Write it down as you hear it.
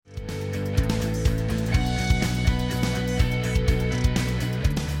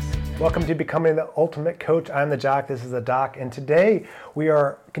Welcome to Becoming the Ultimate Coach. I'm the Jock, this is the Doc, and today we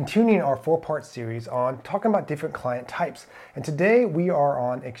are continuing our 4-part series on talking about different client types. And today we are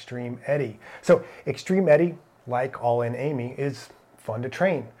on Extreme Eddie. So Extreme Eddie, like All In Amy, is fun to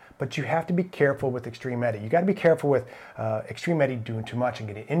train, but you have to be careful with Extreme Eddie. You got to be careful with Extreme Eddie doing too much and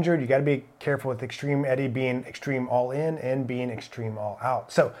getting injured. You got to be careful with Extreme Eddie being extreme all in and being extreme all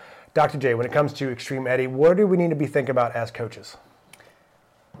out. So Dr. J, when it comes to Extreme Eddie, what do we need to be thinking about as coaches?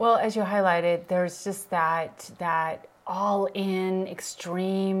 Well, as you highlighted, there's just that all-in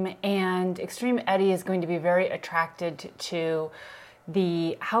extreme, and Extreme Eddie is going to be very attracted to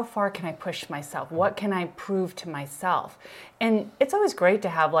the how far can I push myself? What can I prove to myself? And it's always great to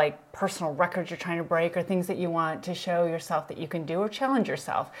have like personal records you're trying to break or things that you want to show yourself that you can do or challenge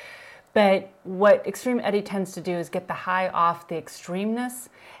yourself. But what Extreme Eddie tends to do is get the high off the extremeness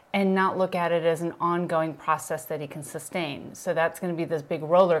and not look at it as an ongoing process that he can sustain. So that's going to be this big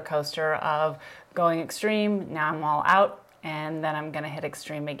roller coaster of going extreme, now I'm all out, and then I'm going to hit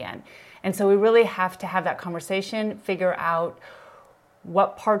extreme again. And so we really have to have that conversation, figure out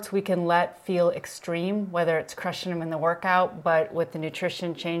what parts we can let feel extreme, whether it's crushing them in the workout, but with the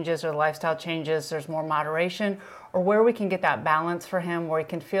nutrition changes or the lifestyle changes, there's more moderation, or where we can get that balance for him where he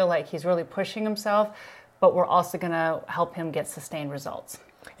can feel like he's really pushing himself, but we're also going to help him get sustained results.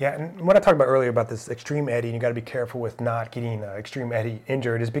 Yeah, and what I talked about earlier about this Extreme Eddie, and you got to be careful with not getting Extreme Eddie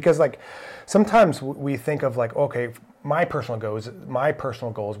injured, is because like sometimes we think of like, okay, my personal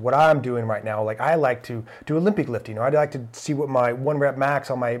goals, what I'm doing right now, like I like to do Olympic lifting, or I'd like to see what my 1 rep max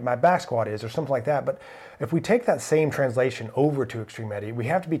on my back squat is, or something like that. But if we take that same translation over to Extreme Eddie, we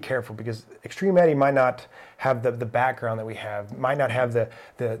have to be careful because Extreme Eddie might not have the background that we have, might not have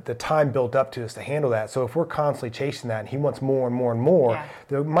the time built up to us to handle that. So if we're constantly chasing that and he wants more and more and more, yeah,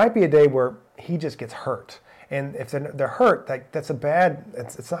 there might be a day where he just gets hurt. And if they're hurt, like that's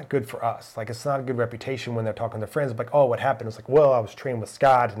it's not good for us. Like it's not a good reputation when they're talking to their friends. Like, oh, what happened? It's like, well, I was training with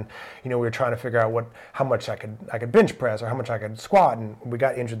Scott, and we were trying to figure out how much I could bench press or how much I could squat, and we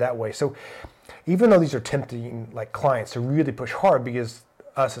got injured that way. So even though these are tempting like clients to really push hard, because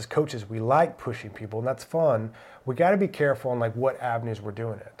us as coaches, we like pushing people, and that's fun. We got to be careful on like what avenues we're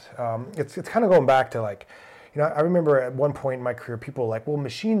doing it. It's kind of going back to like, I remember at one point in my career, people were like, well,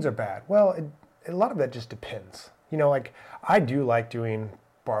 machines are bad. Well, a lot of that just depends. Like I do like doing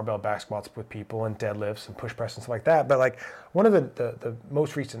barbell back squats with people and deadlifts and push press and stuff like that. But like one of the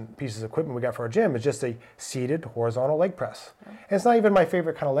most recent pieces of equipment we got for our gym is just a seated horizontal leg press. And it's not even my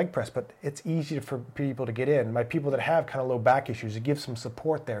favorite kind of leg press, but it's easy for people to get in. My people that have kind of low back issues, it gives some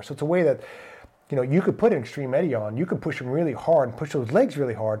support there. So it's a way that you could put an Extreme Eddie on, you could push him really hard and push those legs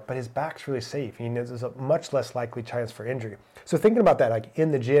really hard, but his back's really safe. There's a much less likely chance for injury. So thinking about that, like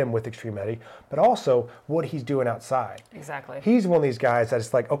in the gym with Extreme Eddie, but also what he's doing outside. Exactly. He's one of these guys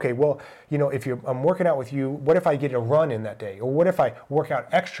that's like, okay, well, if I'm working out with you, what if I get a run in that day? Or what if I work out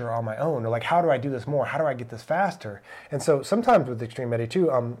extra on my own? Or like, how do I do this more? How do I get this faster? And so sometimes with Extreme Eddie too,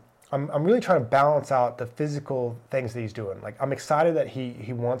 I'm really trying to balance out the physical things that he's doing. Like I'm excited that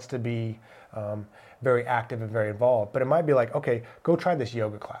he wants to be very active and very involved, but it might be like, okay, go try this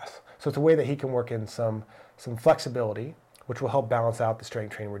yoga class. So it's a way that he can work in some flexibility, which will help balance out the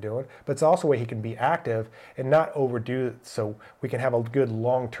strength training we're doing, but it's also a way he can be active and not overdo it so we can have a good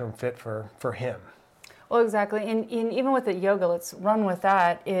long-term fit for him. Well, exactly, and even with the yoga, let's run with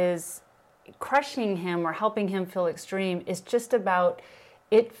that, is crushing him or helping him feel extreme is just about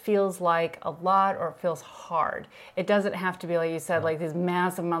it feels like a lot or it feels hard. It doesn't have to be, like you said, like these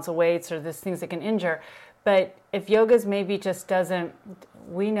massive amounts of weights or these things that can injure. But if yoga's maybe just doesn't,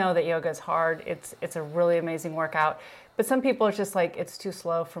 we know that yoga is hard. It's a really amazing workout. But some people are just like, it's too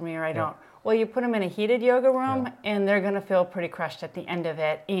slow for me or I don't. Well, you put them in a heated yoga room and they're going to feel pretty crushed at the end of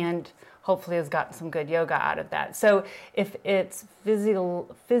it, and hopefully has gotten some good yoga out of that. So if it's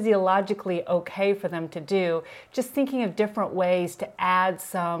physiologically okay for them to do, just thinking of different ways to add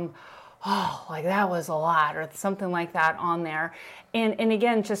some, like that was a lot, or something like that on there. And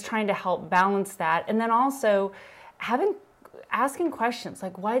again, just trying to help balance that. And then also asking questions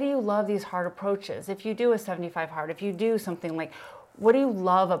like, why do you love these hard approaches? If you do a 75 hard, if you do something like, what do you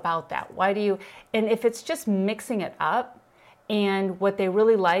love about that? And if it's just mixing it up, and what they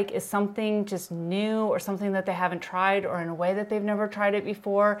really like is something just new or something that they haven't tried or in a way that they've never tried it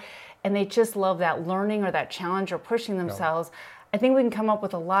before, and they just love that learning or that challenge or pushing themselves, I think we can come up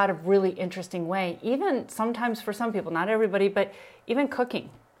with a lot of really interesting way, even sometimes for some people, not everybody, but even cooking.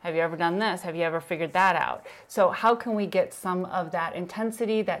 Have you ever done this? Have you ever figured that out? So how can we get some of that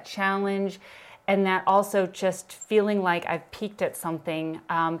intensity, that challenge, and that also just feeling like I've peaked at something,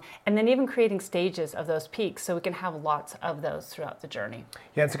 and then even creating stages of those peaks so we can have lots of those throughout the journey.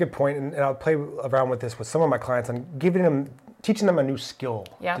 Yeah, it's a good point, and I'll play around with this with some of my clients on teaching them a new skill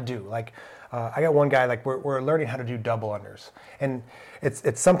to do. Like, I got one guy, like we're learning how to do double unders, and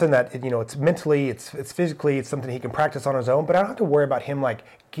it's something that it's mentally, it's physically, it's something he can practice on his own. But I don't have to worry about him like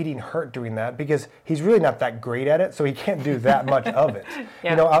getting hurt doing that because he's really not that great at it, so he can't do that much of it.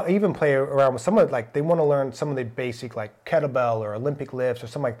 Yeah. I'll even play around with someone like they want to learn some of the basic like kettlebell or Olympic lifts or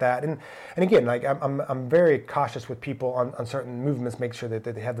something like that. And again, like I'm very cautious with people on certain movements, make sure that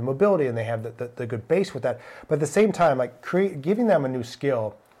they have the mobility and they have the good base with that. But at the same time, like giving them a new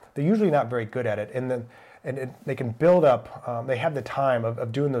skill. They're usually not very good at it, and they can build up. They have the time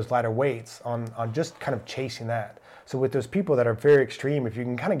of doing those lighter weights on just kind of chasing that. So with those people that are very extreme, if you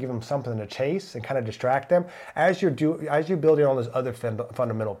can kind of give them something to chase and kind of distract them as you're building all those other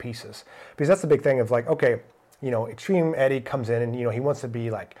fundamental pieces, because that's the big thing of like, okay, Extreme Eddie comes in and he wants to be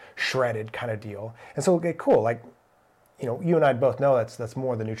like shredded kind of deal, and so okay, cool, like. You and I both know that's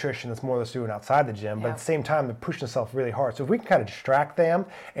more the nutrition, that's more that's doing outside the gym, but at the same time, they're pushing themselves really hard. So if we can kind of distract them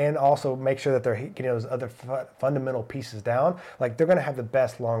and also make sure that they're getting those other fundamental pieces down, like they're going to have the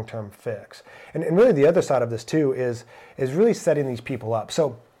best long-term fix. And really the other side of this too is really setting these people up.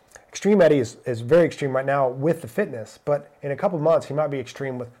 So Extreme Eddie is very extreme right now with the fitness, but in a couple of months he might be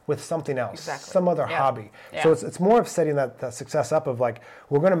extreme with something else, some other hobby. Yeah. So it's more of setting that success up of like,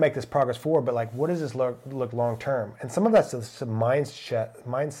 we're going to make this progress forward, but like, what does this look long term? And some of that's just a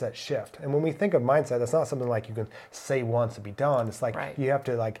mindset shift. And when we think of mindset, that's not something like you can say once and be done. It's like you have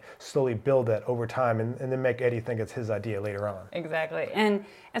to like slowly build that over time and then make Eddie think it's his idea later on. Exactly. And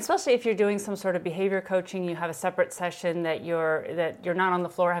especially if you're doing some sort of behavior coaching, you have a separate session that you're not on the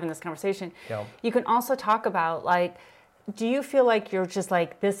floor having this conversation. Yeah. You can also talk about like, do you feel like you're just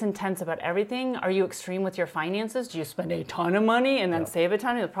like this intense about everything? Are you extreme with your finances? Do you spend a ton of money and then save a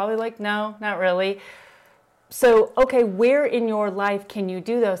ton? You're probably like, no, not really. So, okay, where in your life can you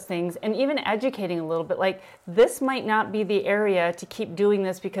do those things? And even educating a little bit, like this might not be the area to keep doing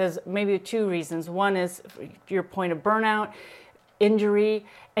this because maybe 2 reasons. One is your point of burnout, injury,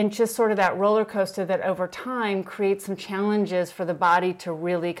 and just sort of that roller coaster that over time creates some challenges for the body to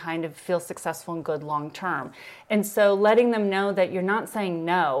really kind of feel successful and good long term. And so letting them know that you're not saying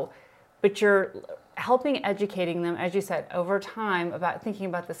no, but you're educating them, as you said, over time about thinking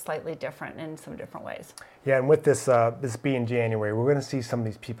about this slightly different in some different ways. Yeah, and with this being January, we're going to see some of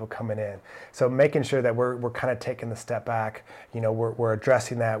these people coming in. So making sure that we're kind of taking the step back, we're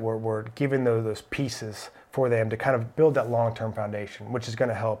addressing that, we're giving those pieces for them to kind of build that long-term foundation, which is going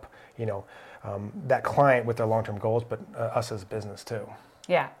to help, that client with their long-term goals, but us as a business too.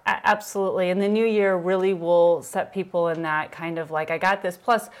 Yeah, absolutely. And the new year really will set people in that kind of like, I got this.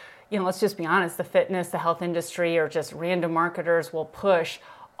 Plus, let's just be honest, the fitness, the health industry, or just random marketers will push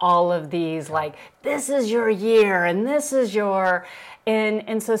all of these like, this is your year and this is your,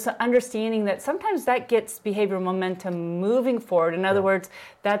 and so understanding that sometimes that gets behavioral momentum moving forward. In other words,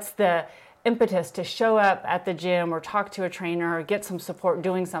 that's the impetus to show up at the gym or talk to a trainer or get some support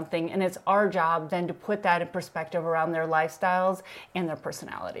doing something. And it's our job then to put that in perspective around their lifestyles and their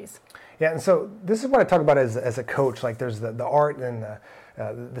personalities. Yeah, and so this is what I talk about as a coach. Like there's the art and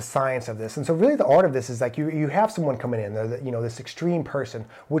the science of this. And so really the art of this is like you have someone coming in, this extreme person,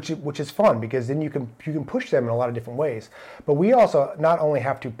 which is fun because then you can push them in a lot of different ways. But we also not only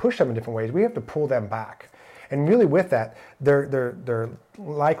have to push them in different ways, we have to pull them back. And really with that, their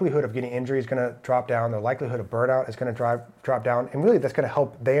likelihood of getting injury is going to drop down. Their likelihood of burnout is going to drop down. And really that's going to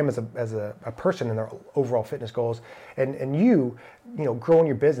help them as a person in their overall fitness goals. And you growing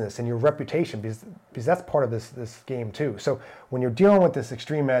your business and your reputation because that's part of this game too. So when you're dealing with this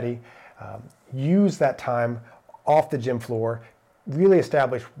Extreme Eddie, use that time off the gym floor, really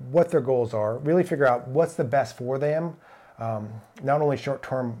establish what their goals are, really figure out what's the best for them, not only short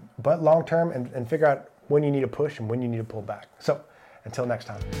term, but long term, and figure out when you need to push and when you need to pull back. So until next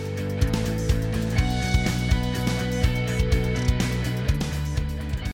time.